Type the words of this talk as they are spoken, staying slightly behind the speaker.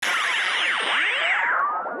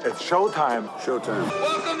It's showtime. Showtime.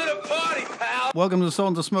 Welcome to the party, pal. Welcome to the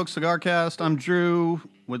Sultans of Smoke Cigar Cast. I'm Drew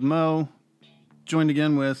with Mo, joined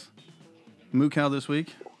again with Moo Cow this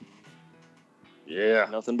week. Yeah.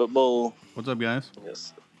 Nothing but bull. What's up, guys?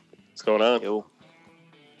 Yes. What's going on? Yo.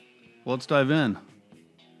 Well, let's dive in.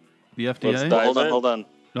 The FDA. Hold on.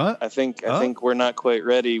 What? I think we're not quite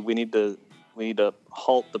ready. We need to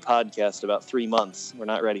halt the podcast about 3 months. We're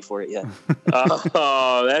not ready for it yet.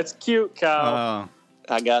 Oh, that's cute, Kyle.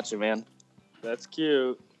 I got you, man. That's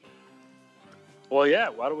cute. Well, yeah,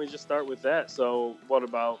 why don't we just start with that? So, what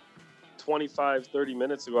about 25, 30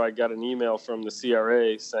 minutes ago, I got an email from the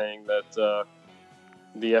CRA saying that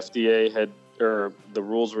the FDA had, or the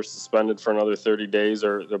rules were suspended for another 30 days,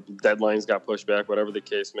 or the deadlines got pushed back, whatever the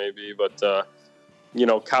case may be. But,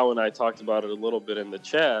 Kyle and I talked about it a little bit in the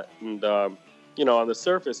chat, and, on the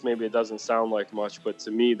surface, maybe it doesn't sound like much, but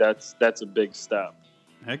to me, that's a big step.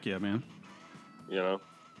 Heck yeah, man.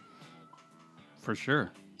 For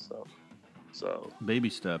sure. So baby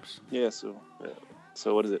steps. Yeah. So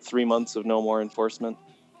what is it? 3 months of no more enforcement.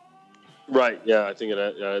 Right. Yeah, I think it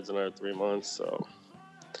adds another 3 months. So,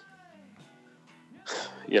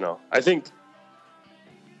 I think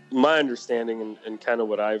my understanding and kind of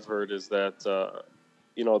what I've heard is that,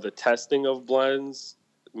 the testing of blends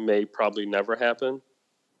may probably never happen.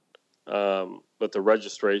 But the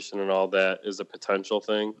registration and all that is a potential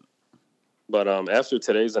thing. But after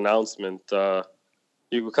today's announcement,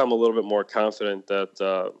 you become a little bit more confident that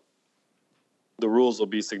the rules will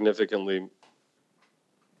be significantly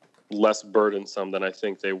less burdensome than I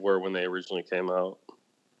think they were when they originally came out.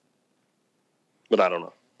 But I don't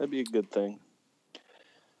know. That'd be a good thing.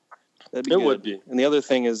 It would be. And the other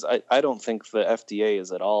thing is, I don't think the FDA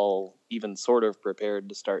is at all even sort of prepared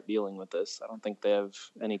to start dealing with this. I don't think they have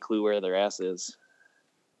any clue where their ass is.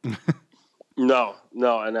 No,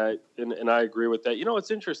 and I agree with that.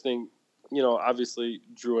 It's interesting. Obviously,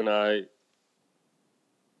 Drew and I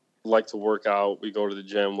like to work out. We go to the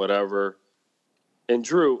gym, whatever. And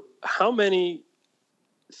Drew,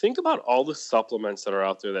 think about all the supplements that are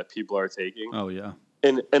out there that people are taking. Oh, yeah.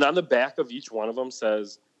 And on the back of each one of them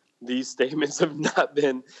says, these statements have not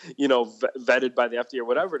been, vetted by the FDA or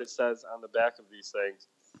whatever it says on the back of these things.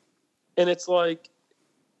 And it's like,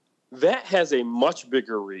 that has a much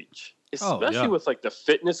bigger reach, especially with like the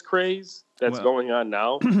fitness craze that's going on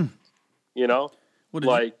now. Well,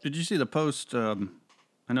 did you see the post? I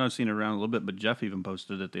know I've seen it around a little bit, but Jeff even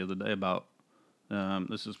posted it the other day about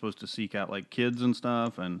this is supposed to seek out like kids and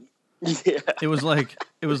stuff, and it was like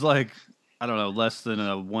I don't know, less than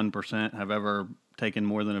a 1% have ever taken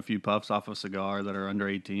more than a few puffs off a cigar that are under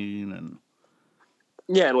 18, and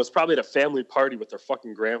it was probably at a family party with their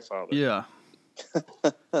fucking grandfather. Yeah.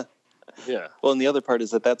 Yeah. Well, and the other part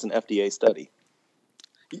is that's an FDA study.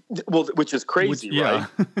 Well, which is crazy, right?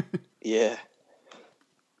 Yeah.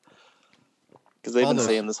 Because they've been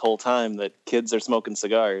saying this whole time that kids are smoking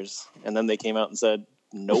cigars, and then they came out and said,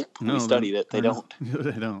 nope, we studied it. They don't.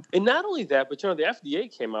 They don't. And not only that, but, the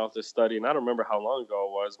FDA came out with this study, and I don't remember how long ago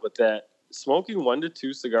it was, but that smoking 1 to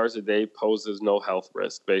 2 cigars a day poses no health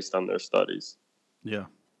risk based on their studies. Yeah.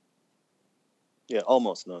 Yeah,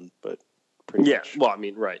 almost none, but pretty much. Well,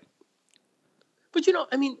 right. But,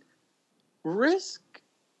 risk,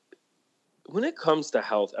 when it comes to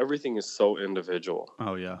health, everything is so individual.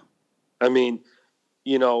 Oh, yeah.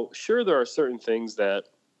 Sure, there are certain things that,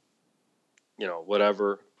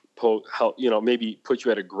 whatever, help, maybe put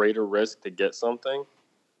you at a greater risk to get something.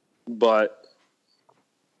 But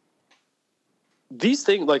these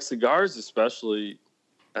things, like cigars especially,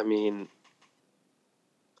 I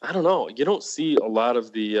don't know. You don't see a lot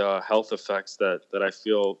of the health effects that I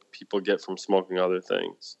feel people get from smoking other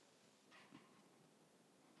things.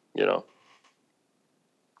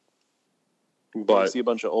 But you see a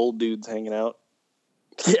bunch of old dudes hanging out.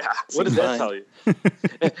 Yeah, what does that tell you?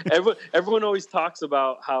 Everyone always talks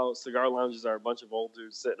about how cigar lounges are a bunch of old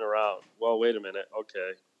dudes sitting around. Well, wait a minute.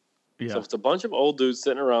 Okay. Yeah. So if it's a bunch of old dudes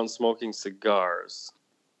sitting around smoking cigars,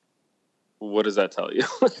 what does that tell you?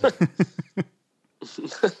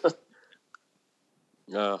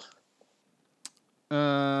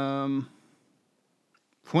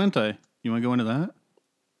 Fuente, you want to go into that?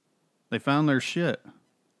 They found their shit.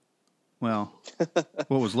 Well,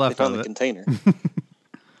 what was left they found of the it? Container.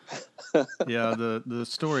 Yeah, the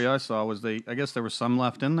story I saw was I guess there was some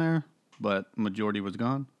left in there, but majority was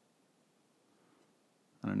gone.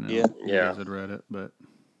 I don't know. Yeah. If you guys had read it, but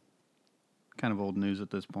kind of old news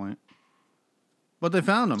at this point. But they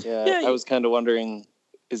found them. Yeah, I was kind of wondering,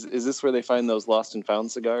 is this where they find those lost and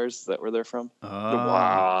found cigars? Is that where they're from?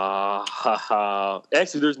 Wow.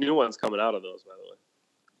 Actually, there's new ones coming out of those, by the way.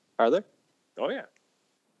 Are there? Oh, yeah.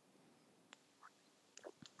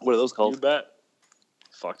 What are those You called? bet.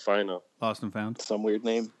 Fuck if I know. Lost and found. Some weird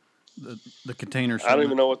name. The container. I don't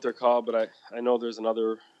even know what they're called, but I know there's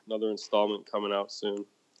another installment coming out soon.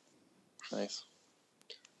 Nice.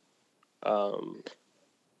 One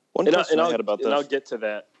question I had about and that. I'll get to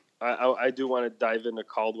that. I do want to dive into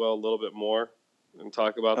Caldwell a little bit more and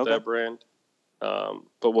talk about that brand.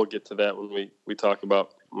 But we'll get to that when we talk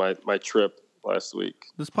about my trip last week.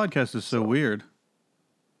 This podcast is so weird.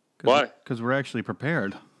 Why? Because we're actually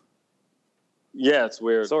prepared. Yeah, it's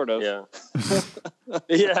weird. Sort of. Yeah.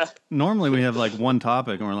 Yeah. Normally we have like one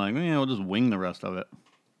topic and we're like, we'll just wing the rest of it.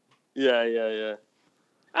 Yeah.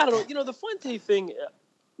 I don't know. The Fuente thing,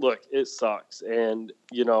 look, it sucks. And,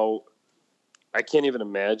 I can't even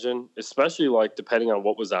imagine, especially like depending on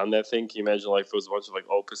what was on that thing. Can you imagine like if it was a bunch of like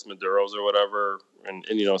Opus Maduros or whatever and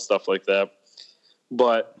stuff like that?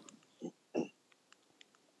 But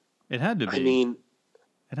it had to be.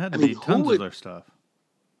 It had to be tons of their stuff.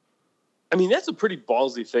 I mean, that's a pretty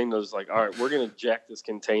ballsy thing. That was like, all right, we're going to jack this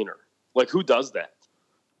container. Like, who does that?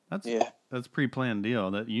 That's pre-planned deal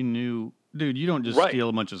that you knew. Dude, you don't just steal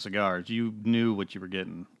a bunch of cigars. You knew what you were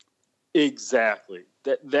getting. Exactly.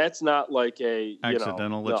 That's not like a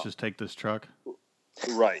accidental. Let's just take this truck.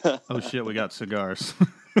 Right. Oh shit, we got cigars.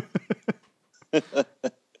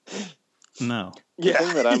 No. The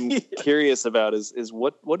thing that I'm curious about is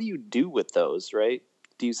what do you do with those, right?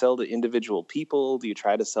 Do you sell to individual people? Do you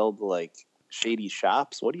try to sell to like shady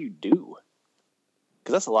shops? What do you do?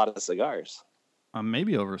 Because that's a lot of cigars.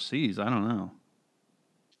 Maybe overseas. I don't know.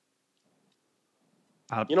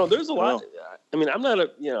 There's a lot. I mean, I'm not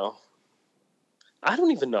I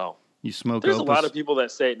don't even know. You smoke There's Opus? A lot of people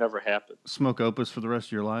that say it never happened. Smoke Opus for the rest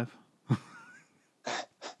of your life?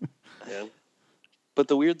 Yeah. But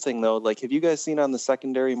the weird thing, though, like, have you guys seen on the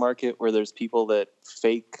secondary market where there's people that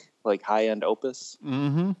fake, like, high-end Opus?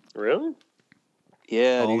 Mm-hmm. Really?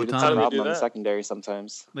 Yeah, all dude, the it's time. a problem on the secondary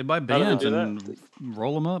sometimes. They buy bands and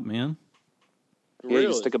roll them up, man. Yeah,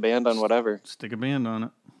 you stick a band on whatever. Stick a band on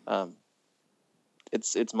it.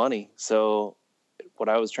 It's money. So what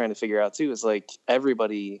I was trying to figure out, too, is, like,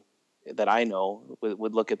 everybody that I know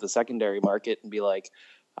would look at the secondary market and be like,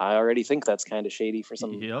 I already think that's kind of shady for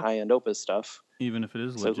some high-end Opus stuff. Even if it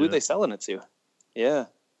is legit. So who are they selling it to? Yeah.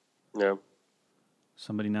 Yeah.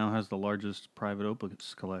 Somebody now has the largest private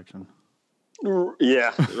Opus collection.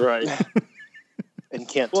 Yeah, right. And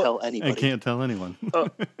can't tell anybody. I can't tell anyone.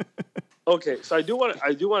 Okay, so I do want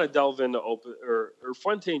to delve into Opus or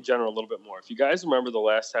Fuente in general a little bit more. If you guys remember the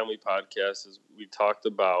last time we podcasted, we talked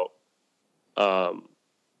about the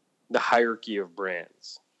hierarchy of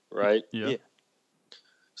brands, right? Yeah.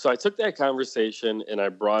 So I took that conversation and I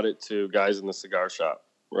brought it to guys in the cigar shop,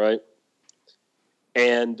 right?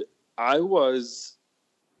 And I wasn't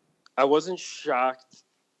shocked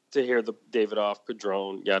to hear the Davidoff,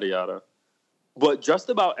 Padron, yada yada. But just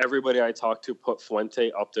about everybody I talked to put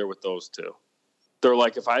Fuente up there with those two. They're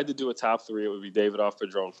like, if I had to do a top three, it would be Davidoff,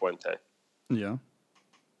 Padron, Fuente. Yeah.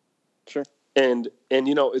 Sure. And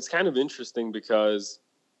it's kind of interesting because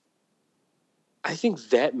I think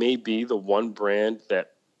that may be the one brand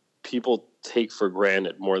that people take for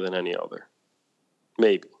granted more than any other.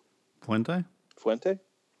 Maybe. Fuente?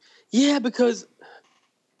 Yeah, because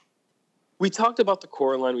we talked about the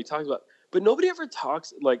core line. But nobody ever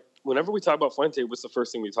talks, like, whenever we talk about Fuente, what's the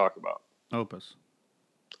first thing we talk about? Opus.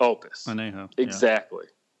 Anejo. Exactly.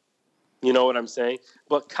 Yeah. You know what I'm saying?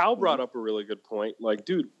 But Kyle brought up a really good point. Like,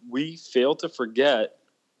 dude, we fail to forget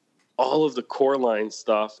all of the core line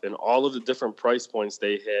stuff and all of the different price points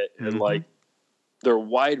they hit and, like, their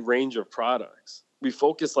wide range of products. We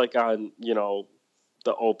focus, like, on,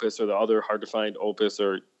 the Opus or the other hard-to-find Opus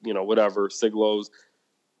or, whatever, Siglos.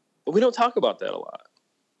 But we don't talk about that a lot.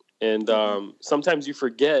 And sometimes you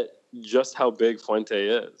forget just how big Fuente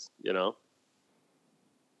is,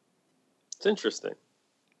 It's interesting.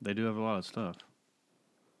 They do have a lot of stuff.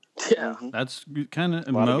 Yeah. That's kind of...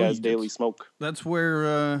 A lot of guys daily smoke. That's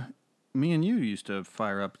where me and you used to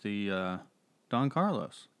fire up the Don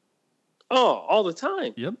Carlos. Oh, all the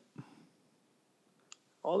time. Yep.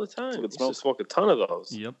 All the time. Used to smoke a ton of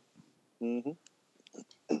those. Yep.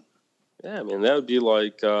 Mm-hmm. Yeah, I mean, that would be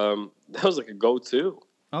like... that was like a go-to.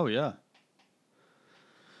 Oh, yeah.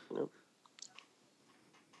 Yep.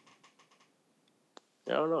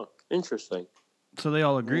 I don't know. Interesting. So they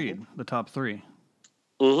all agreed, the top three.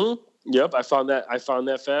 Mm-hmm. Yep, I found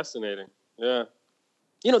that fascinating. Yeah.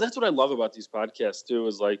 That's what I love about these podcasts, too,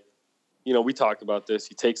 is like, we talk about this.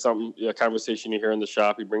 You take a conversation you hear in the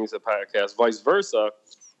shop, you bring it to the podcast, vice versa,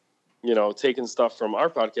 taking stuff from our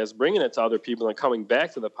podcast, bringing it to other people and coming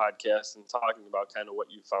back to the podcast and talking about kind of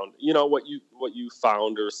what you found, what you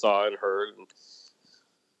found or saw and heard. And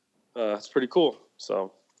it's pretty cool.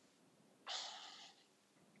 So,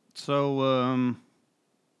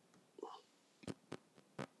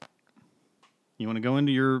 you want to go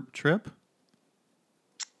into your trip?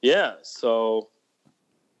 yeah. So,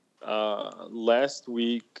 last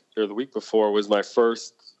week or the week before was my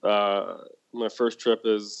first trip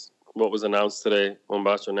is what was announced today.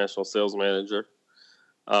 Mombacho National Sales Manager.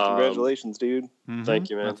 Congratulations, dude. Mm-hmm. Thank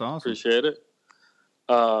you, man. That's awesome. Appreciate it.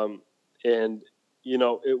 And you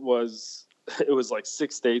know, it was like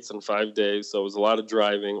 6 states in 5 days, so it was a lot of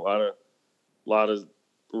driving, a lot of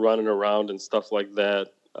running around and stuff like that.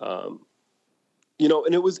 You know,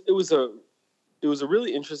 and it was a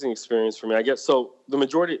really interesting experience for me. I guess so. The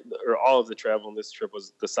majority or all of the travel on this trip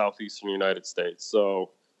was the southeastern United States.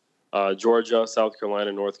 So Georgia, South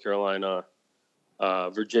Carolina, North Carolina,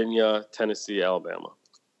 Virginia, Tennessee, Alabama,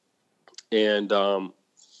 and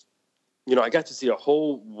you know, I got to see a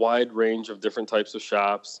whole wide range of different types of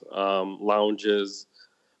shops, lounges.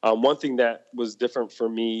 One thing that was different for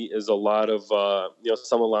me is a lot of, you know,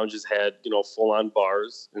 some of the lounges had, you know, full-on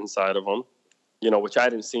bars inside of them, you know, which I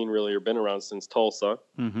hadn't seen really or been around since Tulsa,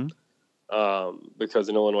 because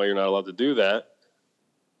in Illinois you're not allowed to do that.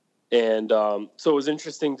 And so it was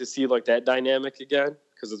interesting to see like that dynamic again,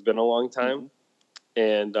 because it's been a long time.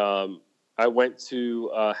 And I went to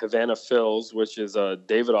Havana Phil's, which is a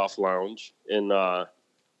Davidoff lounge in I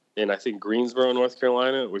think Greensboro, North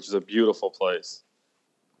Carolina, which is a beautiful place.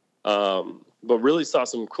 But really saw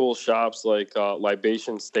some cool shops like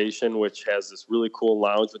Libation Station, which has this really cool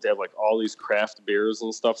lounge, but they have like all these craft beers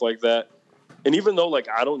and stuff like that. And even though like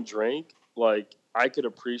I don't drink, like I could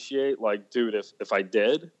appreciate like, dude, if I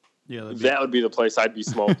did, that would be the place I'd be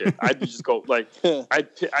smoking. I'd be just go like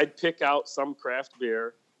I'd pick out some craft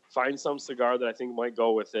beer, find some cigar that I think might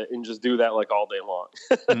go with it, and just do that like all day long.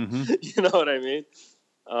 You know what I mean? It's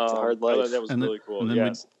a hard life. That was really cool.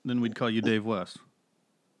 And then we'd call you Dave West.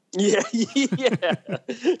 Yeah, yeah,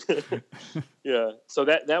 yeah. So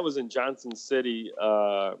that was in Johnson City,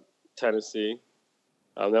 Tennessee.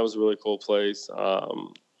 That was a really cool place.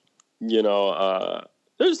 You know,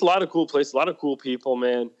 there's a lot of cool places, a lot of cool people,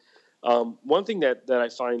 man. One thing that I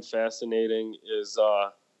find fascinating is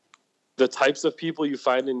the types of people you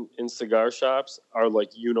find in cigar shops are like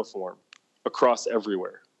uniform across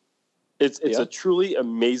everywhere. It's a truly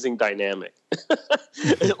amazing dynamic.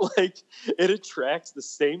 It attracts the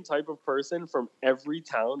same type of person from every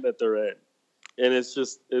town that they're in, and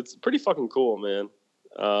it's pretty fucking cool, man.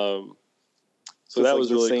 So that was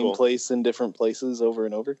the really same cool. place in different places over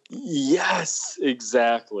and over. Yes,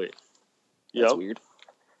 exactly. That's weird.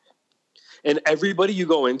 And everybody you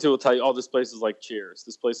go into will tell you, "Oh, this place is like Cheers.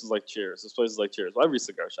 This place is like Cheers. This place is like Cheers." Well, every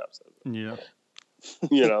cigar shop says it. Yeah.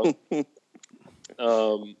 You know.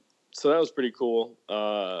 So that was pretty cool.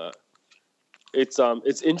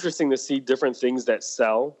 It's interesting to see different things that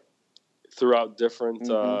sell throughout different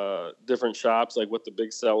shops, like what the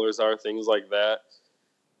big sellers are, things like that.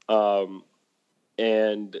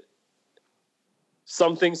 And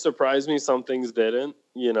some things surprised me, some things didn't.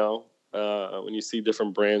 You know, when you see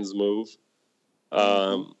different brands move.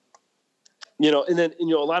 You know, and then, you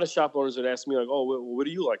know, a lot of shop owners would ask me like, "Oh, what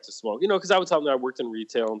do you like to smoke?" You know, because I would tell them that I worked in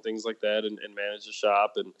retail and things like that and managed a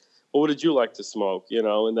shop. And, well, what did you like to smoke? You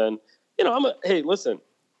know, and then, you know, hey, listen,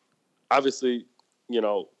 obviously, you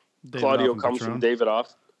know, Claudio comes from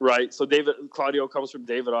Davidoff, right? So Claudio comes from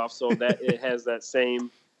Davidoff, so that it has that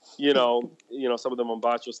same, you know, some of the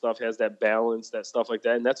Mombacho stuff has that balance, that stuff like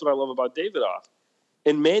that. And that's what I love about Davidoff.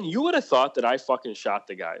 And man, you would have thought that I fucking shot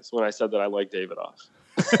the guys when I said that I like Davidoff.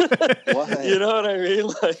 You know what I mean?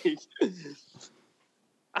 Like,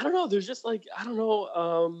 I don't know. There's just like, I don't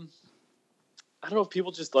know if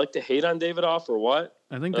people just like to hate on Davidoff or what.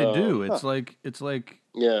 I think they do. It's like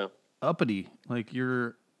yeah, uppity. Like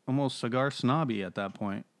you're almost cigar snobby at that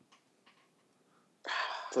point.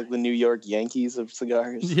 It's like the New York Yankees of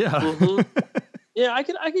cigars. Yeah. Yeah, I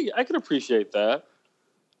could appreciate that.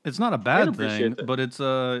 It's not a bad thing, but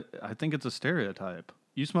I think it's a stereotype.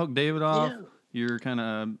 You smoke Davidoff, you're kind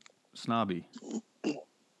of snobby.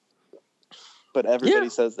 But everybody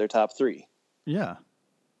says they're top 3. Yeah.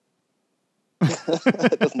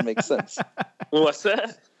 That doesn't make sense. What's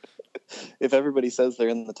that? If everybody says they're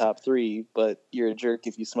in the top 3, but you're a jerk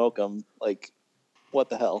if you smoke them, like, what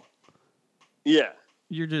the hell? Yeah.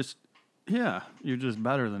 You're just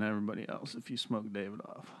better than everybody else if you smoke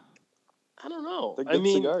Davidoff. I don't know. They're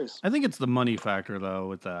good cigars. I think it's the money factor though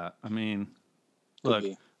with that. I mean, look,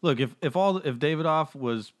 if Davidoff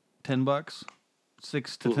was $10,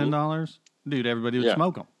 $6 to $10, dude, everybody would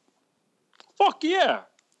smoke them. Fuck yeah.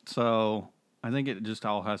 So I think it just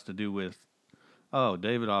all has to do with oh,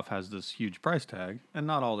 Davidoff has this huge price tag, and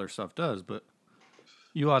not all their stuff does, but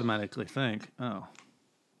you automatically think, oh.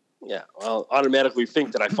 Yeah, well, automatically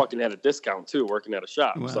think that I fucking had a discount too, working at a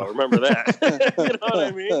shop. Wow. So remember that. You know what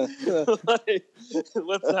I mean? Like,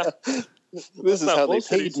 let's not. This is how they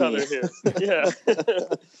paid each me. other here. Yeah.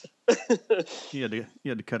 You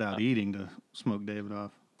had to cut out eating to smoke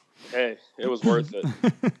Davidoff. Hey, it was worth it.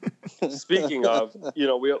 Speaking of,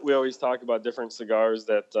 we always talk about different cigars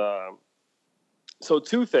that. So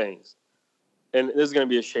 2 things, and this is going to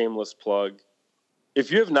be a shameless plug. If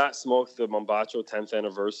you have not smoked the Mombacho 10th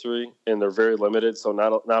anniversary, and they're very limited, so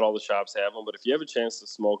not all the shops have them, but if you have a chance to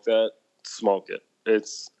smoke that, smoke it.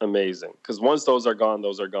 It's amazing. Because once those are gone,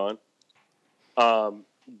 those are gone.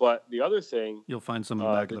 But the other thing... You'll find some in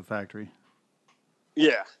the back of the factory.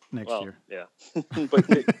 Yeah. Next year. Yeah. But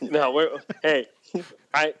hey,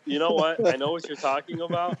 you know what? I know what you're talking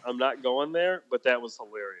about. I'm not going there, but that was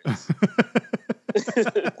hilarious.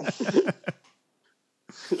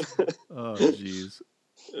 Oh, jeez.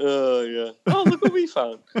 Oh, yeah. Oh, look what we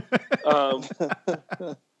found.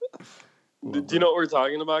 Do you know what we're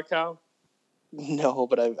talking about, Cal? No,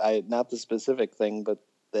 but I not the specific thing, but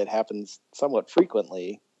that happens somewhat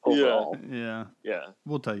frequently overall. Yeah.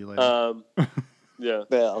 We'll tell you later. Yeah.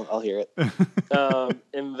 Yeah, I'll hear it.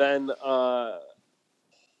 And then the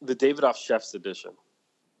Davidoff Chef's Edition.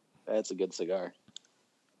 That's a good cigar.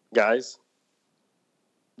 Guys,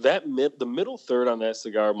 the middle third on that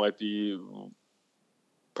cigar might be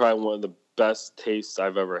probably one of the best tastes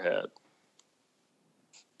I've ever had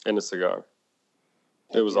in a cigar.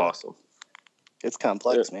 It was awesome. It's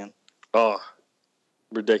complex, man. Oh,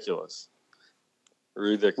 ridiculous.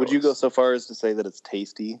 Would you go so far as to say that it's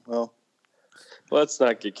tasty? Well, let's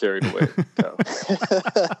not get carried away.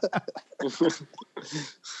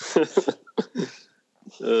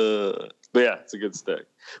 But yeah, it's a good stick.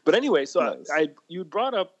 But anyway, so nice. You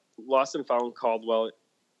brought up Lost and Found Caldwell.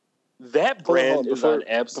 That brand is on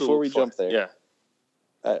absolute. Before we jump there,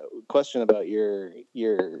 yeah. Question about your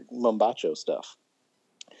Mombacho stuff.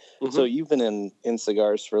 Mm-hmm. So you've been in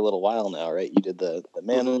cigars for a little while now, right? You did the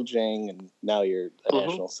managing, and now you're a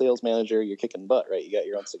national sales manager. You're kicking butt, right? You got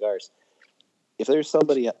your own cigars. If there's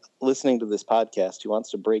somebody listening to this podcast who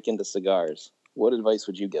wants to break into cigars, what advice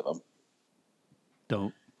would you give them?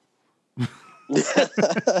 Don't.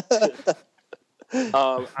 The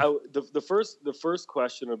first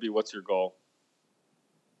question would be, what's your goal?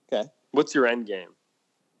 Okay. What's your end game?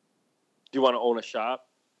 Do you want to own a shop?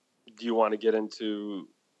 Do you want to get into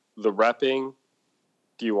the repping?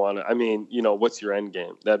 Do you want to, what's your end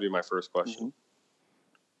game? That'd be my first question. Mm-hmm.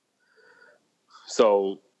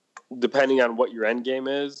 So depending on what your end game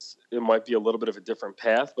is, it might be a little bit of a different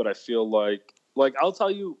path, but I feel like I'll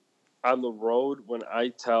tell you on the road, when I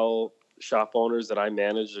tell shop owners that I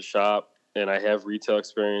manage a shop and I have retail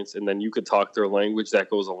experience, and then you could talk their language, that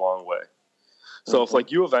goes a long way. So if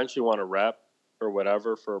you eventually want to rep or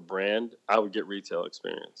whatever for a brand, I would get retail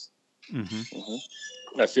experience. Mm-hmm.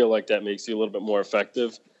 Mm-hmm. I feel like that makes you a little bit more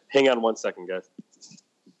effective. Hang on 1 second, guys.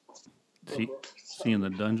 See in the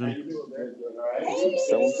dungeon.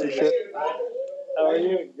 Selling some shit. How are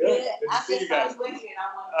you? Good. Good to see you guys. Nice.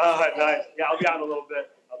 Yeah, I'll be out in a little bit.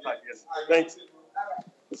 I'll talk to you guys. Thanks.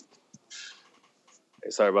 Hey,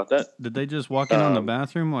 sorry about that. Did they just walk in on the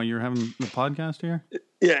bathroom while you're having the podcast here?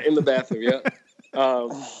 Yeah, in the bathroom. Yeah.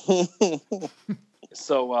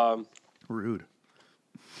 Rude.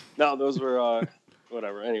 No, those were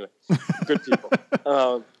whatever. Anyway, good people.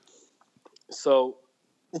 So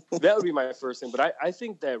that would be my first thing. But I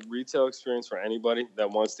think that retail experience for anybody that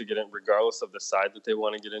wants to get in, regardless of the side that they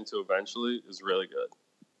want to get into eventually, is really good.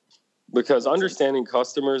 Because understanding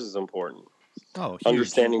customers is important. Oh, huge.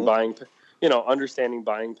 Understanding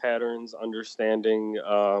buying patterns, understanding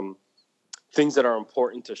things that are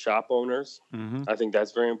important to shop owners. Mm-hmm. I think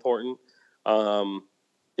that's very important. And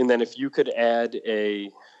then if you could add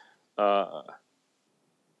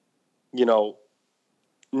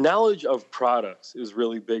knowledge of products is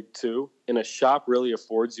really big too. And a shop really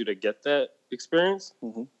affords you to get that experience.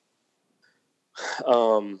 Mm-hmm.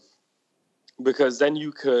 Because then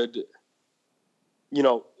you could,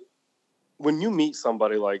 when you meet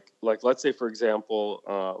somebody like let's say, for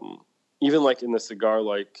example, even like in the cigar,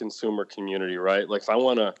 like consumer community, right? Like if I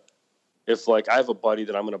have a buddy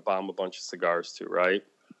that I'm going to bomb a bunch of cigars to, right?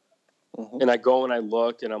 Mm-hmm. And I go and I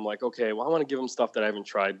look and I'm like, okay, well, I want to give him stuff that I haven't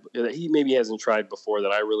tried, that he maybe hasn't tried before,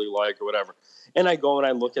 that I really like or whatever. And I go and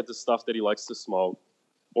I look at the stuff that he likes to smoke,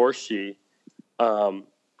 or she, and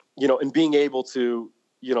being able to,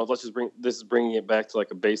 this is bringing it back to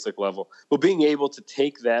like a basic level, but being able to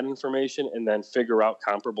take that information and then figure out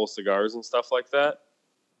comparable cigars and stuff like that,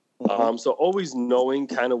 So always knowing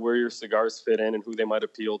kind of where your cigars fit in and who they might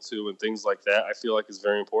appeal to and things like that, I feel like is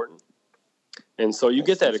very important. And so you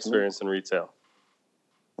get that experience in retail.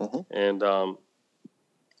 And,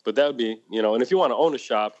 but that would be, you know, and if you want to own a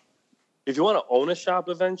shop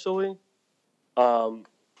eventually,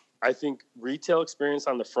 I think retail experience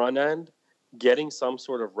on the front end, getting some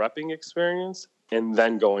sort of repping experience, and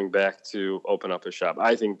then going back to open up a shop.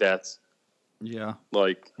 I think that's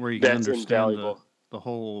like where you can that's understand invaluable. The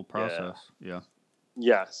whole process. Yeah.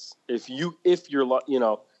 Yes. If you're lucky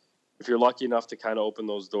enough to kind of open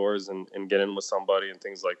those doors and get in with somebody and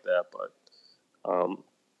things like that. But,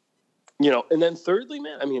 you know, and then thirdly,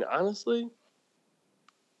 man, I mean, honestly,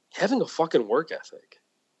 having a fucking work ethic.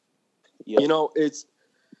 Yep. You know, it's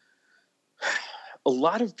a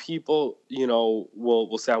lot of people, you know,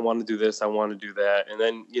 will say, I want to do this, I want to do that. And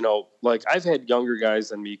then, you know, like I've had younger guys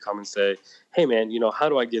than me come and say, hey man, you know, how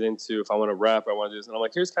do I get into, if I want to rap, I want to do this. And I'm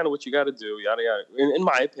like, here's kind of what you got to do. Yada, yada. In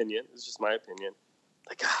my opinion, it's just my opinion.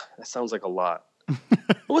 Like, that sounds like a lot.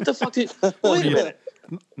 What the fuck wait a minute.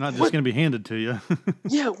 Not just going to be handed to you.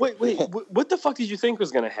 Yeah. Wait. What the fuck did you think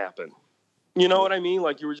was going to happen? You know what I mean?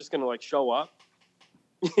 Like you were just going to like show up,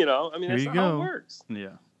 you know, I mean, that's not how it works.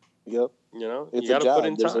 Yeah. Yep. You know, it's you a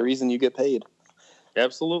job. There's a reason you get paid.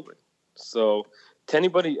 Absolutely. So to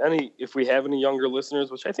anybody, if we have any younger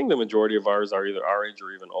listeners, which I think the majority of ours are either our age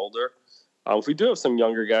or even older, if we do have some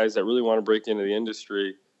younger guys that really want to break into the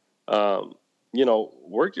industry, you know,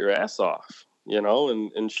 work your ass off, you know,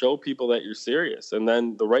 and show people that you're serious. And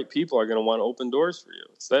then the right people are going to want to open doors for you.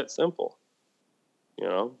 It's that simple, you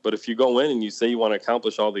know. But if you go in and you say you want to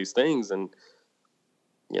accomplish all these things and,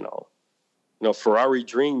 you know, Ferrari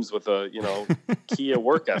dreams with a, you know, Kia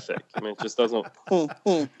work ethic. I mean, it just doesn't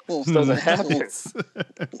happen.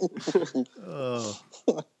 Oh.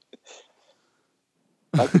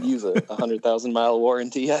 I could use a 100,000-mile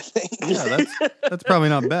warranty, I think. Yeah, that's probably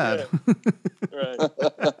not bad. Right.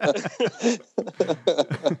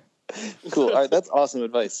 Cool. All right, that's awesome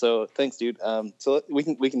advice. So thanks, dude. So we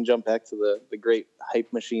can jump back to the great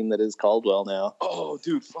hype machine that is Caldwell now. Oh,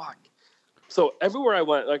 dude, fuck. So everywhere I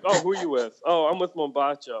went, like, oh, who are you with? Oh, I'm with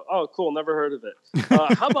Mombacho. Oh, cool, never heard of it.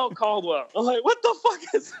 How about Caldwell? I'm like, what the fuck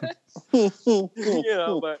is this? You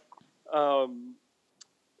know, but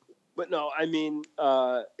no, I mean,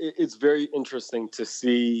 it's very interesting to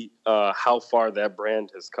see how far that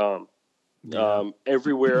brand has come. Yeah.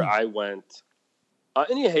 Everywhere I went.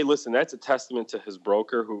 And yeah, hey, listen, that's a testament to his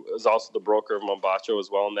broker, who is also the broker of Mombacho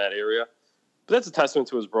as well in that area. But that's a testament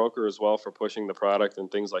to his broker as well for pushing the product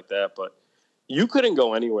and things like that. But you couldn't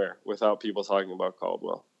go anywhere without people talking about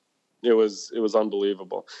Caldwell. It was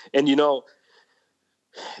unbelievable. And, you know,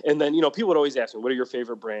 and then, you know, people would always ask me, what are your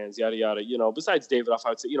favorite brands, yada, yada. You know, besides Davidoff, I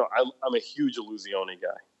would say, you know, I'm a huge Illusione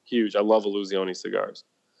guy. Huge. I love Illusione cigars.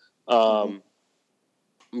 You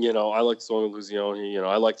know, I like Song Illusione. You know,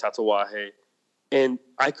 I like Tatuaje. And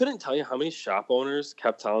I couldn't tell you how many shop owners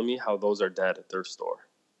kept telling me how those are dead at their store.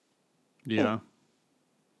 Yeah.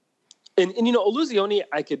 And you know, Illusione,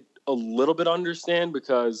 I could a little bit understand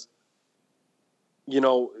because, you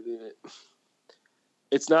know,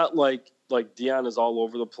 it's not like Dion is all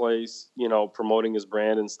over the place, you know, promoting his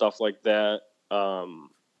brand and stuff like that.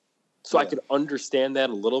 So I could understand that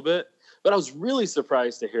a little bit, but I was really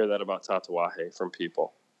surprised to hear that about Tatuaje from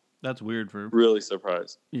people. That's weird for really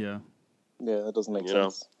surprised. Yeah. Yeah, that doesn't make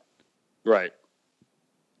sense. Know? Right.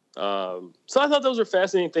 So I thought those were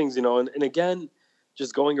fascinating things, you know, and again,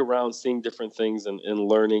 just going around seeing different things and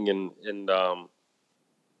learning and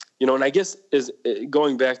you know, and I guess is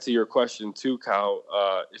going back to your question too, Kyle,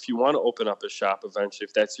 if you want to open up a shop eventually,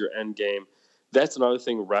 if that's your end game, that's another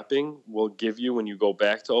thing repping will give you when you go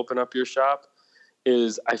back to open up your shop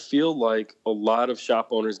is I feel like a lot of shop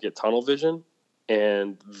owners get tunnel vision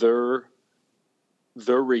and their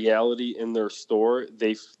reality in their store,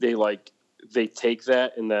 they take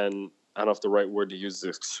that and then I don't know if the right word to use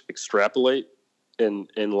is extrapolate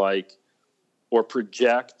and like or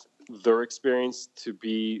project their experience to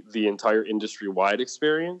be the entire industry-wide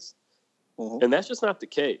experience. Mm-hmm. And that's just not the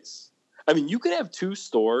case. I mean, you could have two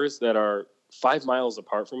stores that are 5 miles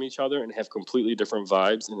apart from each other and have completely different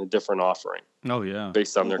vibes and a different offering. Oh yeah.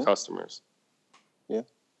 Based on their customers. Yeah.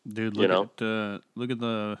 Dude, look at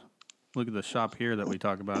the shop here that we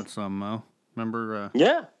talk about some, remember?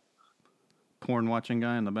 Yeah. Porn watching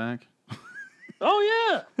guy in the back.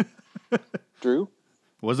 Oh yeah. Drew?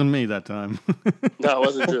 Wasn't me that time. No, it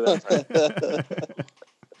wasn't Drew that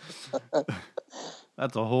time.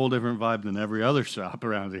 That's a whole different vibe than every other shop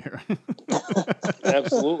around here.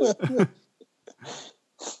 Absolutely.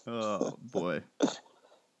 Oh boy.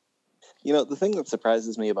 The thing that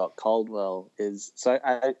surprises me about Caldwell is, so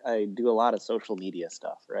I do a lot of social media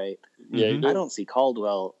stuff, right? Yeah, you do. I don't see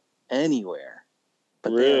Caldwell anywhere,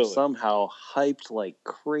 but Really? they are somehow hyped like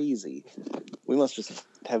crazy. We must just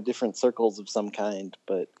have different circles of some kind,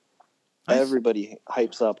 but everybody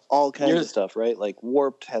hypes up all kinds of stuff, right? Like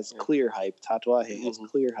Warped has clear hype, Tatuaje has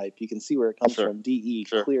clear hype. You can see where it comes from. DE,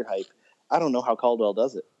 clear hype. I don't know how Caldwell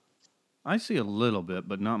does it. I see a little bit,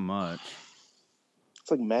 but not much.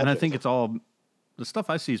 It's like magic. And I think it's all, the stuff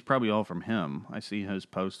I see is probably all from him. I see his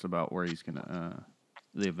posts about where he's going to,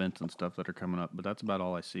 the events and stuff that are coming up, but that's about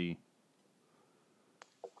all I see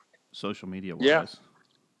social media-wise.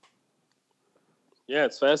 Yeah,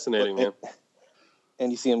 it's fascinating, man.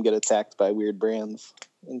 And you see him get attacked by weird brands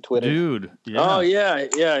in Twitter. Dude, yeah. Oh, yeah,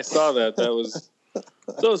 I saw that. That was,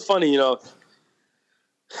 so it was funny,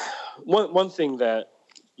 one thing that,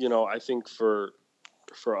 I think for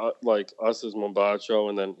like us as Mombacho,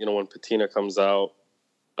 and then, when Patina comes out,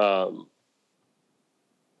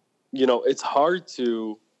 it's hard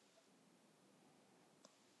to,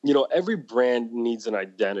 every brand needs an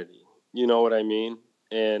identity, you know what I mean?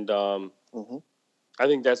 And I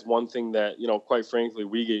think that's one thing that, quite frankly,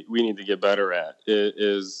 we need to get better at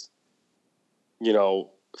is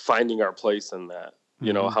finding our place in that,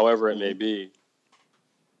 however it may be.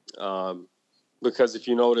 Because if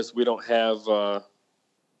you notice, we don't have,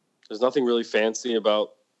 there's nothing really fancy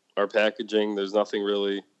about our packaging. There's nothing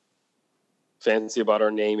really fancy about our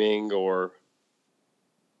naming, or,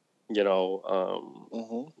 we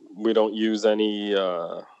don't use any,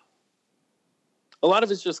 a lot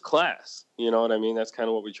of it's just class, you know what I mean? That's kind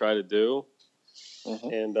of what we try to do.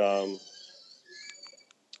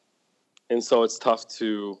 And so it's tough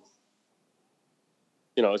to,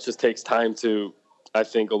 it just takes time to, I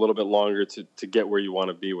think, a little bit longer to get where you want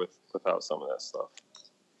to be without some of that stuff.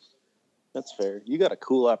 That's fair. You got a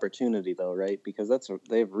cool opportunity though, right? Because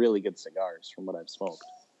they have really good cigars from what I've smoked.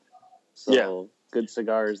 So good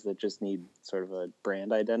cigars that just need sort of a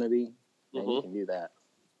brand identity, and you can do that.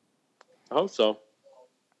 I hope so.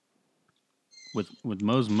 With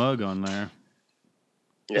Mo's mug on there.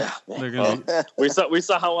 Yeah. They're gonna we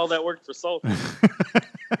saw how well that worked for Sultans.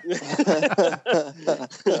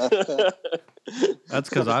 That's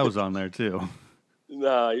because I was on there too.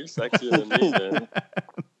 Nah, you're sexier than me, man.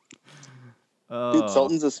 Dude,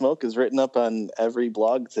 Sultans of Smoke is written up on every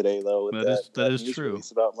blog today, though. With that is news true.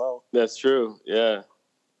 release about Mo. That's true. Yeah,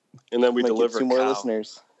 and then we deliver 2 more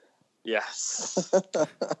listeners. Yes.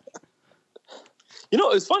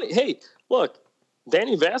 It's funny. Hey, look,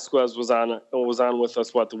 Danny Vasquez was on with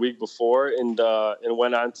us the week before, and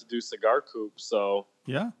went on to do Cigar Coop. So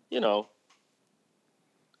yeah,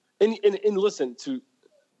 and listen, to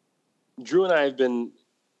Drew and I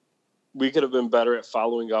we could have been better at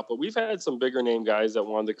following up, but we've had some bigger name guys that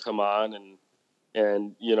wanted to come on, and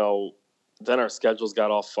then our schedules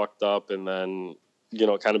got all fucked up, and then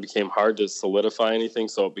it kind of became hard to solidify anything,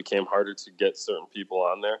 so it became harder to get certain people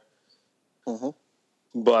on there.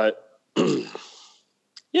 But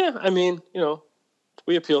yeah, I mean,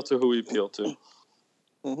 we appeal to who we appeal to.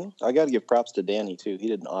 I got to give props to Danny too. He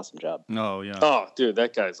did an awesome job. Oh yeah. Oh, dude,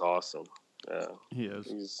 that guy's awesome. Yeah, he is.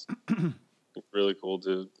 He's really cool,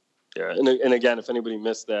 dude. Yeah, and again, if anybody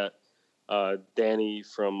missed that, Danny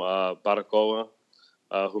from Baracoa,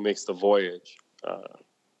 who makes the Voyage.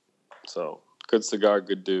 So good cigar,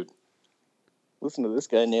 good dude. Listen to this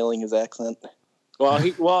guy nailing his accent. Well,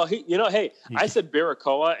 he, hey, I said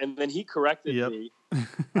Baracoa, and then he corrected me.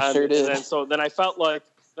 Sure did. And then I felt like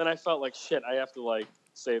shit. I have to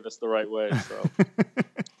say this the right way. So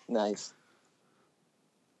nice.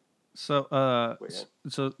 So,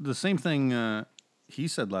 so the same thing he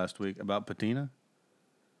said last week about Patina.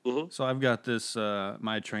 So I've got this.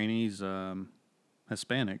 My trainee's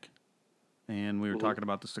Hispanic, and we were talking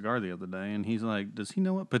about the cigar the other day, and he's like, "Does he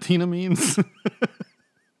know what Patina means?"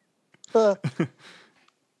 It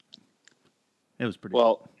was pretty.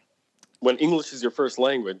 Well, when English is your first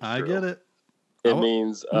language, I get it. It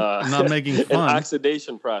means I'm not making fun. An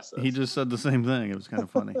oxidation process. He just said the same thing. It was kind of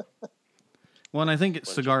funny. Well, and I think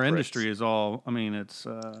cigar industry is all. I mean, it's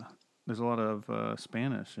there's a lot of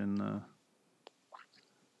Spanish in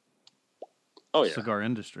cigar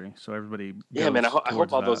industry, so everybody. Yeah, man. I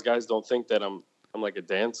hope all those guys don't think that I'm like a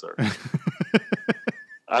dancer.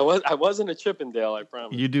 I wasn't a Chippendale, I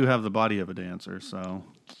promise. You do have the body of a dancer, so.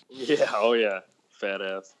 Yeah. Oh yeah. Fat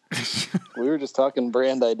ass. We were just talking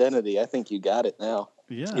brand identity. I think you got it now.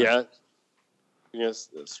 Yeah. Yeah. Yes.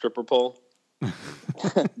 Stripper pole.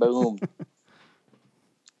 Boom.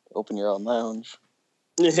 Open your own lounge.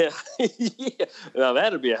 Yeah. Yeah. Now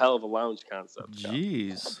that'd be a hell of a lounge concept.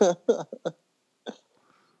 Jeez.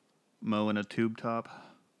 Mo in a tube top.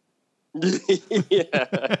 Yeah,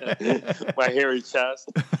 my hairy chest.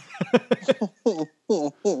 Oh boy,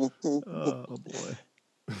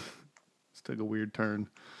 this took a weird turn.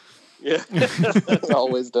 Yeah, It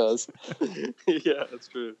always does. yeah, that's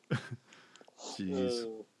true. Jeez.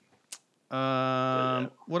 Yeah.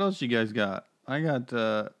 What else you guys got? I got.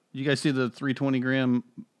 You guys see the 320 gram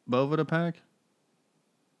Bovita pack?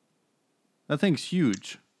 That thing's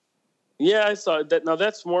huge. Yeah, I saw that. Now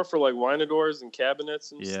that's more for like winadors and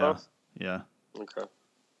cabinets and Yeah. stuff. Yeah. Okay.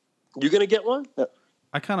 You gonna get one?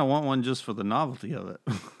 I kind of want one just for the novelty of it.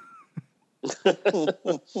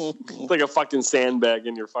 It's like a fucking sandbag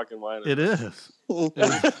in your fucking liner. It is.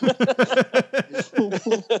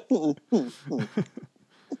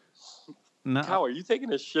 No. How are you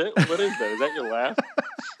taking a shit? What is that? Is that your laugh?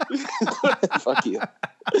 Fuck you.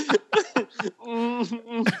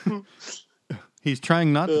 He's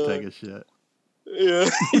trying not to take a shit. Yeah.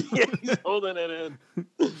 Yeah, he's holding it in.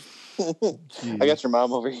 I got your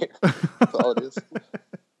mom over here. That's all it is.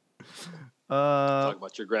 Talk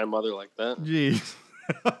about your grandmother like that. Jeez.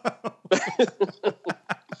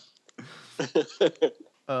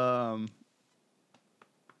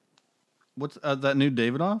 What's that new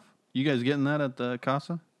Davidoff? You guys getting that at the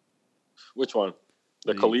Casa? Which one?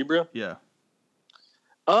 The Calibria? Yeah.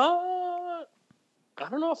 I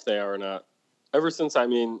don't know if they are or not. Ever since, I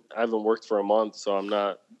haven't worked for a month, so I'm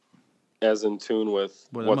not as in tune with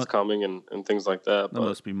what's coming and things like that. That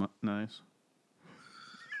must be nice.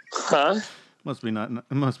 Huh? It must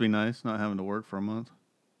be nice not having to work for a month.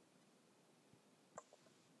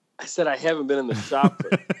 I said I haven't been in the shop.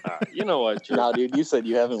 You know what, Drew? No, dude, you said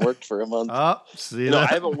you haven't worked for a month. Oh, see No,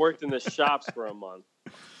 that? I haven't worked in the shops for a month.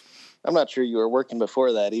 I'm not sure you were working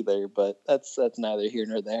before that either, but that's neither here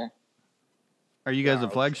nor there. Are you guys a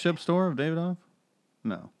flagship store of Davidoff?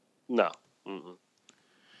 No. No. Mm-mm.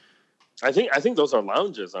 I think those are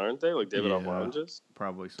lounges, aren't they? Like Davidoff lounges?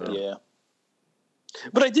 Probably so. Yeah.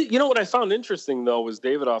 But I did. You know what I found interesting though was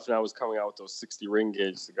Davidoff now was coming out with those 60 ring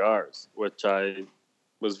gauge cigars, which I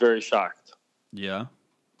was very shocked. Yeah.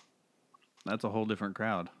 That's a whole different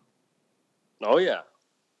crowd. Oh yeah.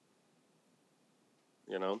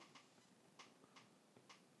 You know.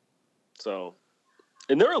 So,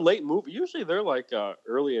 and they're a late move. Usually they're like a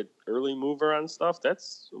early mover on stuff.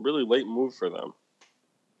 That's a really late move for them.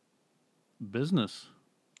 Business.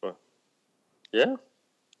 Yeah.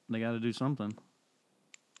 They got to do something.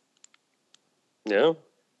 Yeah.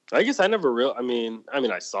 I guess I never I mean,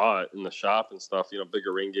 I saw it in the shop and stuff,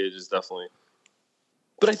 bigger ring gauges definitely.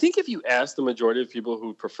 But I think if you ask the majority of people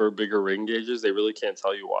who prefer bigger ring gauges, they really can't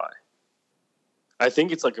tell you why. I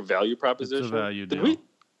think it's like a value proposition. It's a value deal.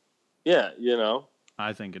 Yeah,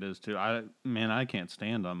 I think it is too. I can't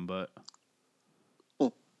stand them, but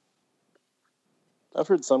I've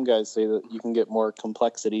heard some guys say that you can get more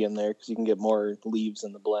complexity in there because you can get more leaves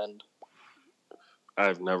in the blend.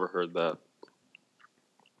 I've never heard that.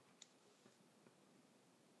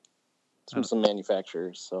 It's from some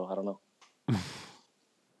manufacturers, so I don't know.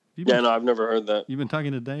 No, I've never heard that. You've been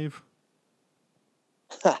talking to Dave?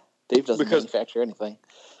 Dave doesn't manufacture anything.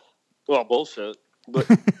 Well, bullshit. But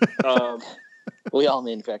we all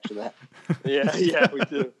manufacture that. Yeah, we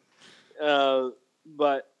do.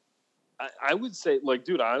 But I would say, like,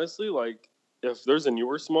 dude, honestly, like, if there's a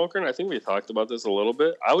newer smoker, and I think we talked about this a little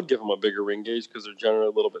bit, I would give them a bigger ring gauge because they're generally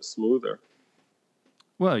a little bit smoother.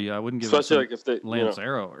 Well, yeah, I wouldn't give especially it like if they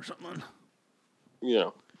Lancero or something.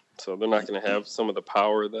 So they're not going to have some of the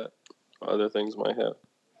power that other things might have.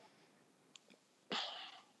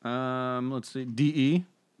 Let's see. DE,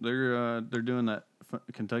 they're doing that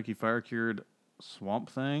Kentucky Fire Cured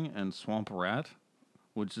Swamp Thing and Swamp Rat,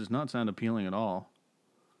 which does not sound appealing at all.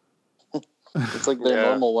 It's like their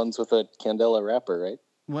normal ones with a Candela wrapper, right?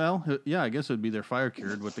 Well, yeah, I guess it would be their Fire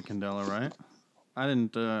Cured with the Candela, right? I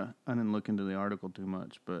didn't look into the article too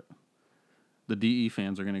much, but the DE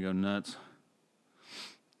fans are going to go nuts.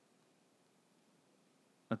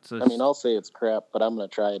 I'll say it's crap, but I'm going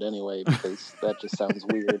to try it anyway because that just sounds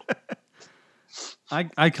weird.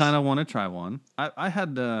 I kind of want to try one. I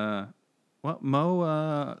had Mo,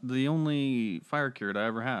 the only Fire Cured I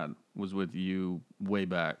ever had was with you way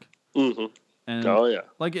back. Mm-hmm. And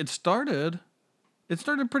like it started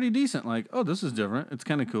pretty decent. Like, oh, this is different. It's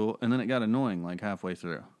kind of cool. And then it got annoying like halfway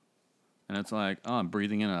through. And it's like, oh, I'm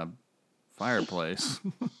breathing in a fireplace.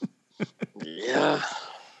 Yeah.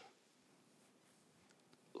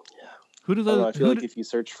 Who do those? I feel like if you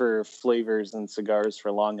search for flavors and cigars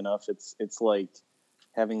for long enough, it's like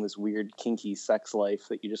having this weird kinky sex life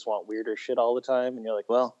that you just want weirder shit all the time, and you're like,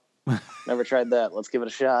 well, never tried that. Let's give it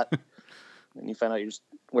a shot. and you find out you're just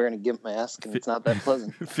wearing a GIMP mask, and it's not that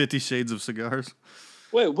pleasant. 50 Shades of Cigars.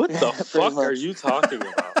 Wait, what the fuck are you talking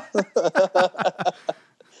about?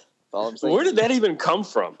 All I'm saying. Where did that even come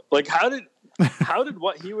from? Like, how did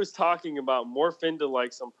what he was talking about morph into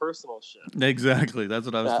like some personal shit? Exactly. That's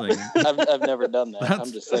what I was thinking. I've never done that.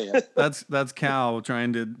 I'm just saying. That's Cal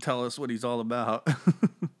trying to tell us what he's all about.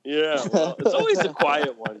 Yeah, well, it's always the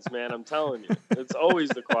quiet ones, man. I'm telling you. It's always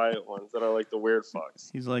the quiet ones that are like the weird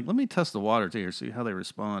fucks. He's like, let me test the waters here, see how they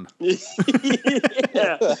respond. Yeah.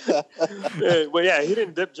 Well, yeah, he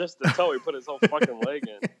didn't dip just the toe. He put his whole fucking leg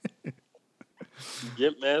in.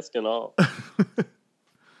 GIMP mask and all.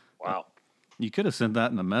 Wow. You could have sent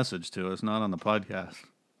that in a message to us, not on the podcast.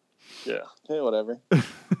 Yeah. Hey, whatever.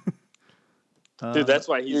 Dude, that's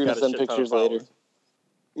why he's got to send pictures later.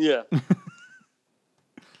 Yeah.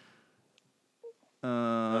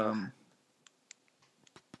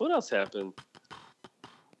 What else happened? A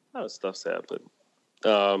lot of stuff's happened.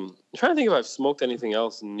 I'm trying to think if I've smoked anything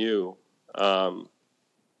else new. Have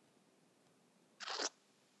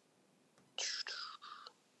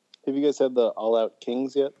you guys had the All Out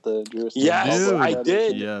Kings yet? The Jewish. Yes, I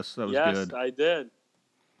did. Yes, that was good. Yes, I did.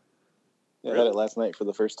 Yeah, I had it last night for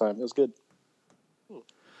the first time. It was good.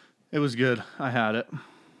 It was good. I had it.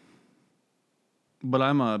 But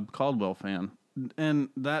I'm a Caldwell fan. And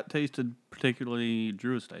that tasted particularly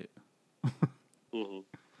Drew Estate. Mm-hmm.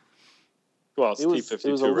 Well, it was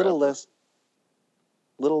a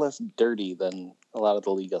little less dirty than a lot of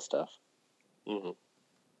the Liga stuff. Mm-hmm.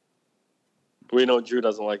 We know Drew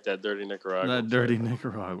doesn't like that dirty Nicaraguan. That dirty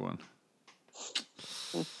Nicaraguan.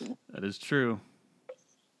 That is true.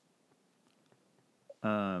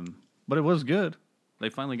 But it was good. They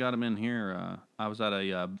finally got him in here. I was at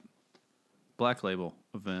a Black Label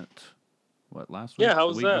event. What, last week? Yeah, how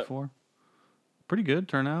was the week that? Before? Pretty good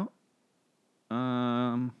turnout.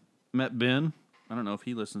 Met Ben. I don't know if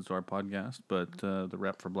he listens to our podcast, but the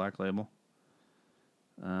rep for Black Label.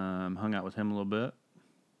 Hung out with him a little bit.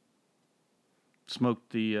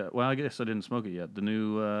 Smoked the, well, I guess I didn't smoke it yet. The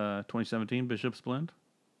new 2017 Bishop's Blend.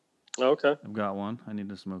 Okay. I've got one. I need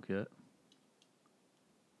to smoke it.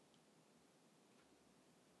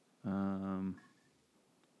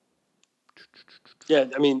 Yeah,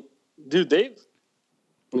 I mean, dude, they've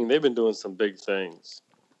been doing some big things.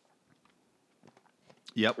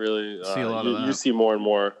 Yep. Really, see a lot of that. You see more and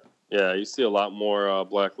more. Yeah, you see a lot more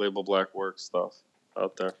Black Label, Black Works stuff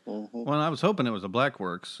out there. Mm-hmm. Well, I was hoping it was a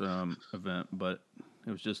Blackworks event, but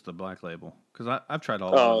it was just the Black Label. Because I've tried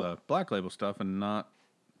all of the Black Label stuff and not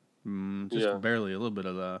barely a little bit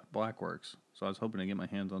of the Blackworks. So I was hoping to get my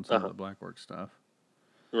hands on some of the Blackworks stuff.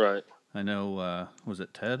 Right. I know, was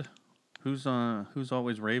it Ted? Who's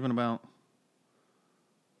always raving about?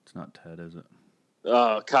 It's not Ted, is it?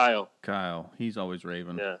 Kyle. Kyle. He's always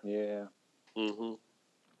raving. Yeah. Yeah. Mm-hmm.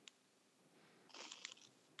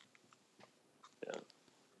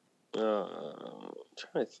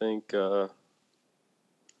 Trying to think. Yeah,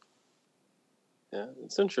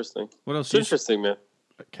 it's interesting. What else? It's interesting, man.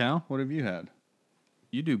 Cal, what have you had?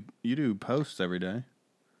 You do posts every day.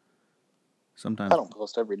 Sometimes I don't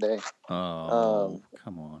post every day. Oh,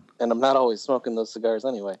 come on! And I'm not always smoking those cigars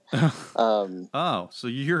anyway. Oh, so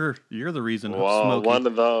you're the reason. Whoa, one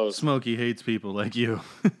of those. Smokey hates people like you.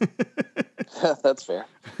 That's fair.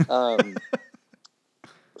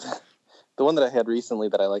 The one that I had recently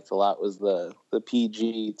that I liked a lot was the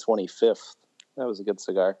PG 25th. That was a good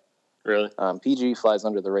cigar. Really? PG flies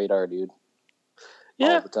under the radar, dude.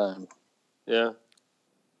 Yeah. All the time. Yeah.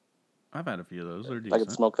 I've had a few of those. They're decent. I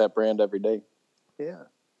could smoke that brand every day. Yeah.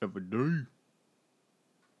 Every day.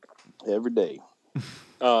 Every day.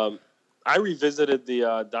 I revisited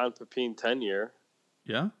the Don Pepin 10-year.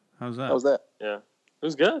 Yeah? How's that? How was that? Yeah. It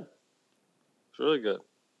was good. It's really good.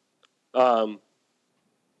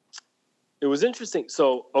 It was interesting.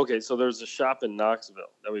 So there's a shop in Knoxville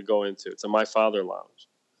that we go into. It's a My Father Lounge.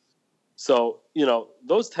 So,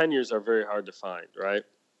 those 10 years are very hard to find, right?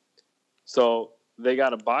 So they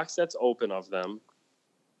got a box that's open of them.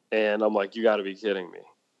 And I'm like, you got to be kidding me.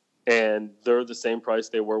 And they're the same price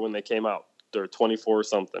they were when they came out. They're 24 or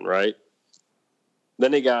something, right?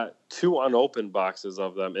 Then they got 2 unopened boxes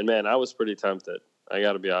of them. And, man, I was pretty tempted. I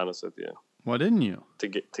got to be honest with you. Why didn't you? To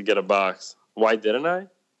get a box. Why didn't I?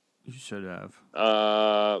 You should have.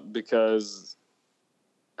 Because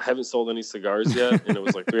I haven't sold any cigars yet, and it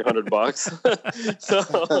was like $300.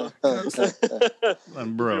 So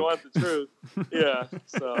I'm broke. If you want the truth, yeah.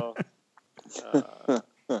 So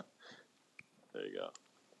there you go.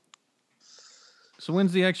 So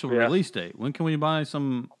when's the actual release date? When can we buy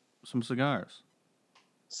some cigars?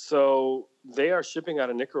 So they are shipping out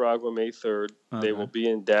of Nicaragua May 3rd. Okay. They will be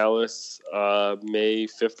in Dallas May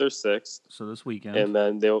 5th or 6th. So this weekend. And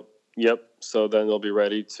then so then they'll be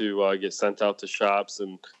ready to get sent out to shops.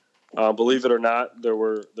 And believe it or not, there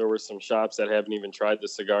were some shops that haven't even tried the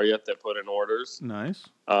cigar yet that put in orders. Nice.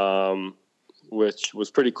 Which was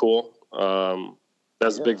pretty cool.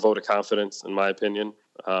 That's a big vote of confidence, in my opinion.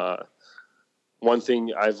 One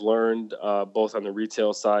thing I've learned both on the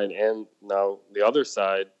retail side and now the other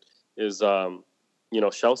side is,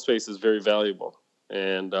 shelf space is very valuable.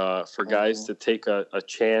 And for guys to take a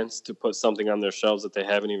chance to put something on their shelves that they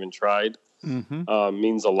haven't even tried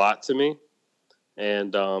means a lot to me.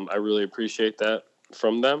 And I really appreciate that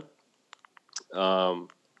from them.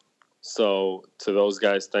 So to those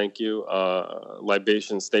guys, thank you.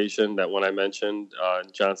 Libation Station, that one I mentioned,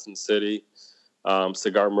 in Johnson City,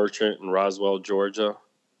 Cigar Merchant in Roswell, Georgia.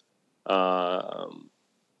 And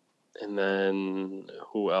then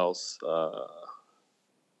who else?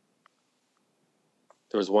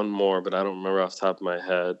 There was one more, but I don't remember off the top of my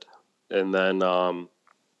head. And then,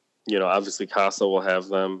 obviously Casa will have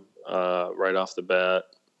them right off the bat.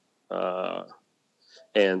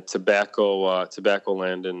 And Tobacco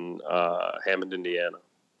Land in Hammond, Indiana.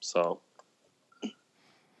 So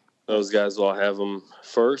those guys will have them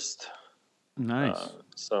first. Nice.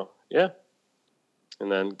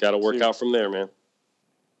 And then got to work out from there, man.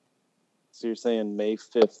 So you're saying May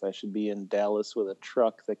 5th, I should be in Dallas with a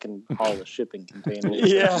truck that can haul a shipping container.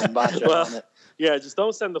 Yeah. Mombacho on it. Yeah, just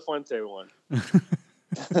don't send the Fuente one.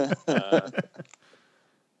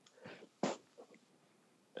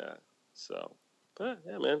 So, but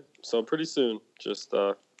yeah, man. So pretty soon, just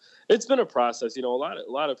it's been a process. A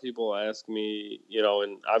lot of people ask me,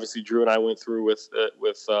 and obviously Drew and I went through with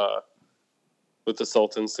the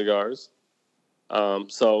Sultans cigars.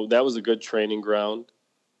 So that was a good training ground.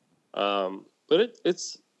 But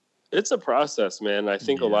it's a process, man. I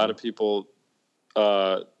think a lot of people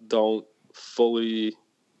don't fully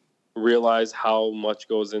realize how much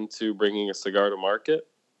goes into bringing a cigar to market.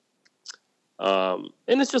 And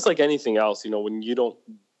it's just like anything else, when you don't,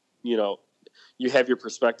 you have your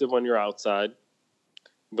perspective when you're outside,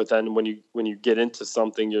 but then when you get into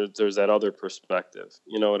something, there's that other perspective.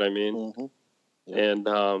 You know what I mean? Mm-hmm. Yeah.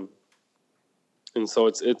 And so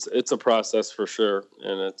it's a process for sure.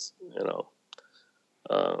 And it's,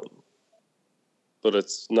 but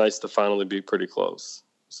it's nice to finally be pretty close.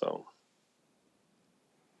 So.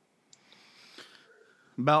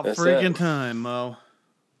 About That's freaking it. time, Mo.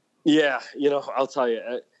 Yeah, I'll tell you,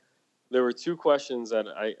 there were two questions that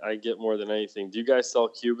I get more than anything. Do you guys sell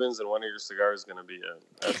Cubans, and when are your cigars going to be in?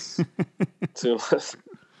 That's too much.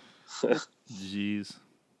 Jeez.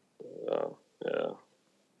 Yeah.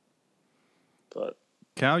 But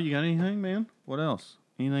Cal, you got anything, man? What else?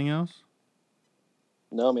 Anything else?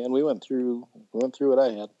 No, man, we went through what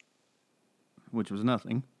I had. Which was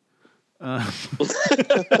nothing.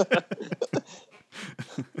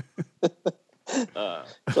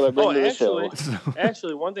 So I bring to the show.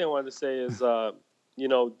 Actually, one thing I wanted to say is,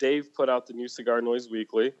 Dave put out the new Cigar Noise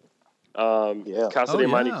Weekly. Casa de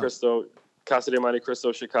Monte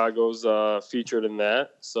Cristo Chicago's featured in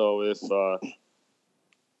that. So if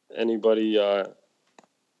anybody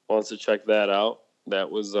wants to check that out,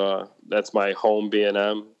 that's my home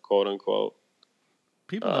B&M, quote unquote.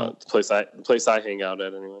 People don't. The place I hang out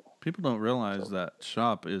at anyway. People don't realize that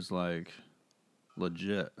shop is like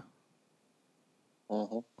legit.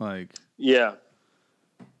 Mm-hmm. Like, yeah.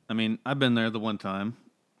 I mean, I've been there the one time,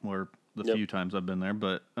 or the Yep. few times I've been there,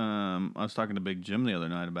 but I was talking to Big Jim the other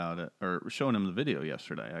night about it, or showing him the video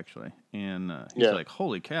yesterday, actually. And he's like,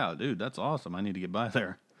 holy cow, dude, that's awesome. I need to get by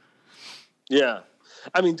there. Yeah.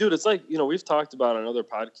 I mean, dude, it's like, we've talked about on other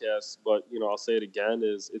podcasts, but, I'll say it again,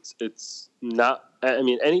 is it's not, I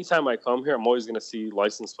mean, anytime I come here, I'm always going to see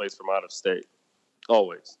license plates from out of state.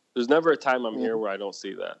 Always. There's never a time I'm here where I don't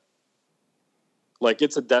see that. Like,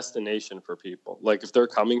 it's a destination for people. Like, if they're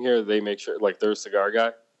coming here, they make sure, like, they're a cigar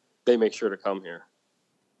guy, they make sure to come here.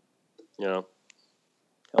 Hell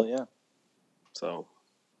yeah. So,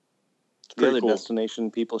 it's The pretty other cool.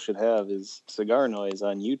 destination people should have is Cigar Noise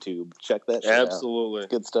on YouTube. Check that shit Absolutely.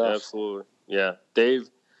 out. Good stuff. Absolutely. Yeah.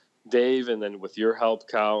 Dave, and then with your help,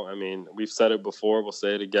 Cal, I mean, we've said it before, we'll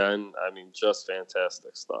say it again. I mean, just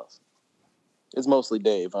fantastic stuff. It's mostly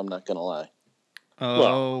Dave, I'm not going to lie.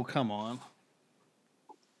 Oh, come on.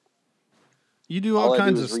 You do all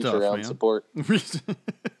kinds of stuff, reach around man. Support.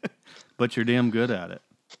 But you're damn good at it.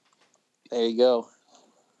 There you go.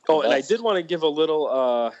 Oh, and I did want to give a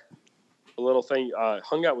little thing.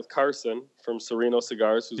 Hung out with Carson from Sereno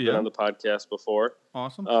Cigars, who's been on the podcast before.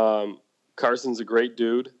 Awesome. Carson's a great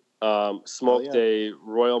dude. Smoked a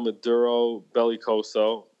Royal Maduro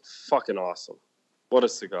Bellicoso. Fucking awesome. What a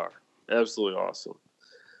cigar. Absolutely awesome.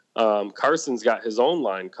 Carson's got his own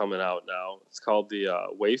line coming out now. It's called the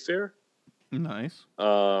Wayfair. Nice.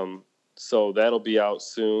 So that'll be out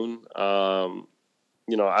soon. I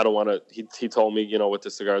don't want to. He told me, what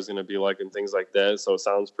the cigar is going to be like and things like that. So it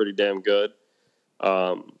sounds pretty damn good.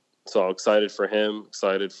 So excited for him.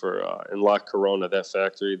 Excited for in La Corona, that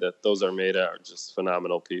factory that those are made at are just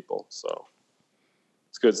phenomenal people. So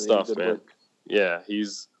it's good stuff, man. Work. Yeah,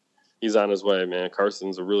 he's on his way, man.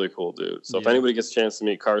 Carson's a really cool dude. So if anybody gets a chance to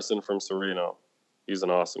meet Carson from Sereno, he's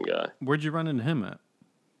an awesome guy. Where'd you run into him at?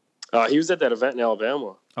 He was at that event in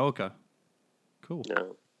Alabama. Oh, okay. Cool. Yeah.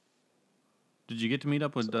 Did you get to meet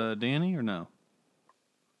up with Danny or no?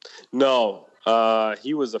 No.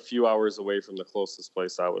 He was a few hours away from the closest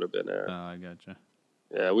place I would have been at. Oh, I gotcha.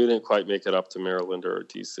 Yeah, we didn't quite make it up to Maryland or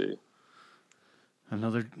DC.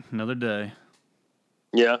 Another day.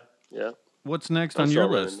 Yeah. What's next on your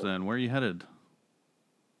list then? Where are you headed?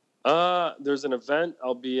 There's an event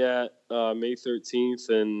I'll be at May 13th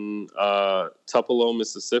in Tupelo,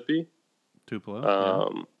 Mississippi.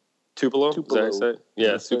 Tupelo? Tupelo, is that how you say it?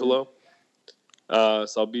 Yeah, Tupelo. So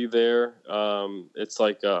I'll be there. It's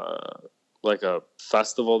like a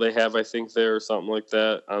festival they have, I think, there or something like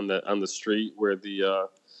that on the street where the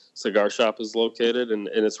cigar shop is located, and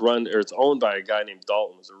it's owned by a guy named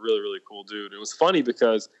Dalton, who's a really, really cool dude. It was funny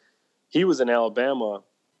because he was in Alabama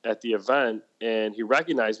at the event, and he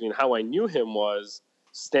recognized me, and how I knew him was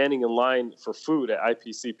standing in line for food at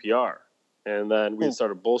IPCPR, and then we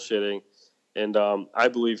started bullshitting, and I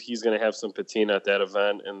believe he's going to have some patina at that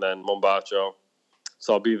event, and then Mombacho.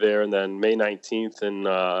 So I'll be there, and then May 19th in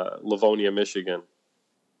Livonia, Michigan,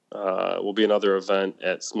 will be another event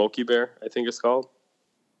at Smoky Bear, I think it's called.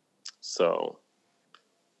 So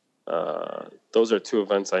those are two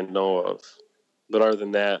events I know of. But other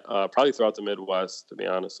than that, probably throughout the Midwest, to be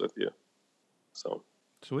honest with you. So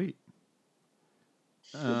sweet.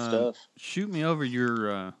 Good stuff. Shoot me over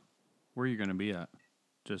your where you're going to be at,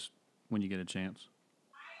 just when you get a chance.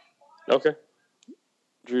 Okay.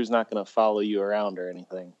 Drew's not going to follow you around or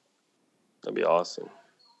anything. That'd be awesome.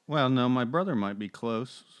 Well, no, my brother might be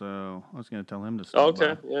close, so I was going to tell him to stop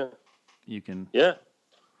by. Yeah. You can. Yeah.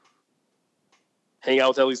 Hang out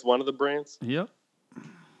with at least one of the brands? Yep.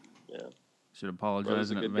 Yeah. Should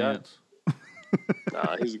apologize in advance.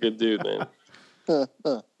 Nah, he's a good dude, man.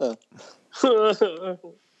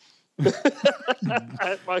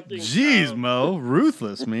 Jeez, Mo.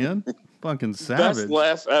 Ruthless, man. Fucking savage. Best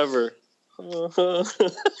laugh ever.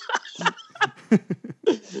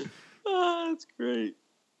 That's great.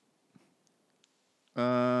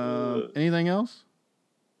 Anything else?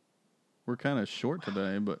 We're kind of short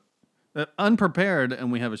today, but unprepared,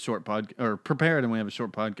 and we have a short prepared, and we have a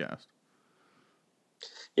short podcast.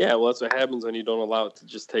 Yeah, well, that's what happens when you don't allow it to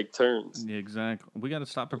just take turns. Yeah, exactly. We got to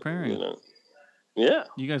stop preparing. Yeah.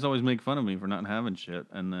 You guys always make fun of me for not having shit,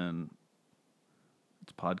 and then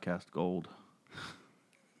it's podcast gold.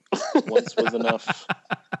 Once was enough.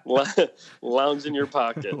 Lounge in your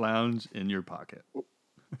pocket. Lounge in your pocket.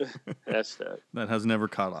 Hashtag. That has never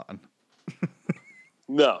caught on.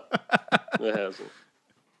 No, it hasn't.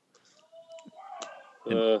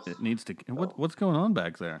 It needs to. What's going on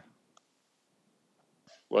back there?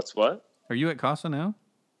 What's what? Are you at Casa now?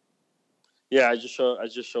 Yeah, I just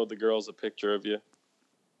showed the girls a picture of you.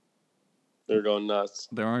 They're going nuts.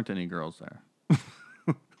 There aren't any girls there.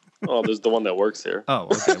 Oh, there's the one that works here. Oh,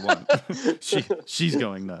 okay, one. She's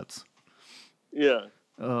going nuts. Yeah.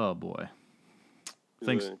 Oh boy.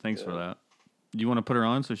 Thanks for that. Do you want to put her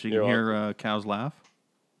on so she can hear cows laugh?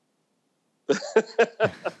 It's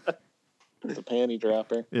a panty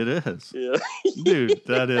dropper. It is. Yeah. Dude,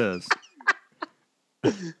 that is.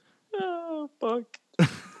 Oh, fuck.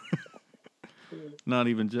 Not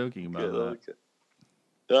even joking about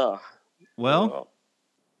that. Well,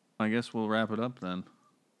 I guess we'll wrap it up then.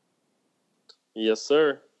 Yes,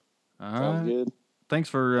 sir. All Sounds right. good. Thanks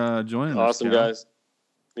for joining us. Awesome, guys.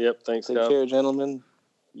 Yep, thanks, Take care, gentlemen.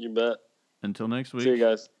 You bet. Until next week. See you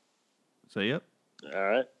guys. Say yep. All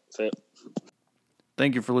right. See ya.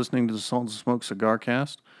 Thank you for listening to the Sultans of Smoke Cigar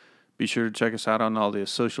Cast. Be sure to check us out on all the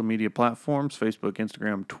social media platforms, Facebook,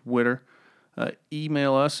 Instagram, Twitter.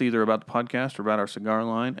 Email us either about the podcast or about our cigar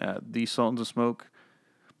line at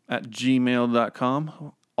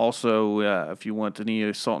thesultansofsmoke@gmail.com. Also, if you want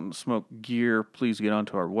any Sultans of Smoke gear, please get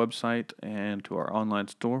onto our website and to our online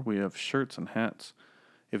store. We have shirts and hats.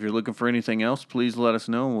 If you're looking for anything else, please let us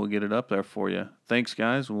know and we'll get it up there for you. Thanks,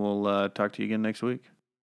 guys. We'll talk to you again next week.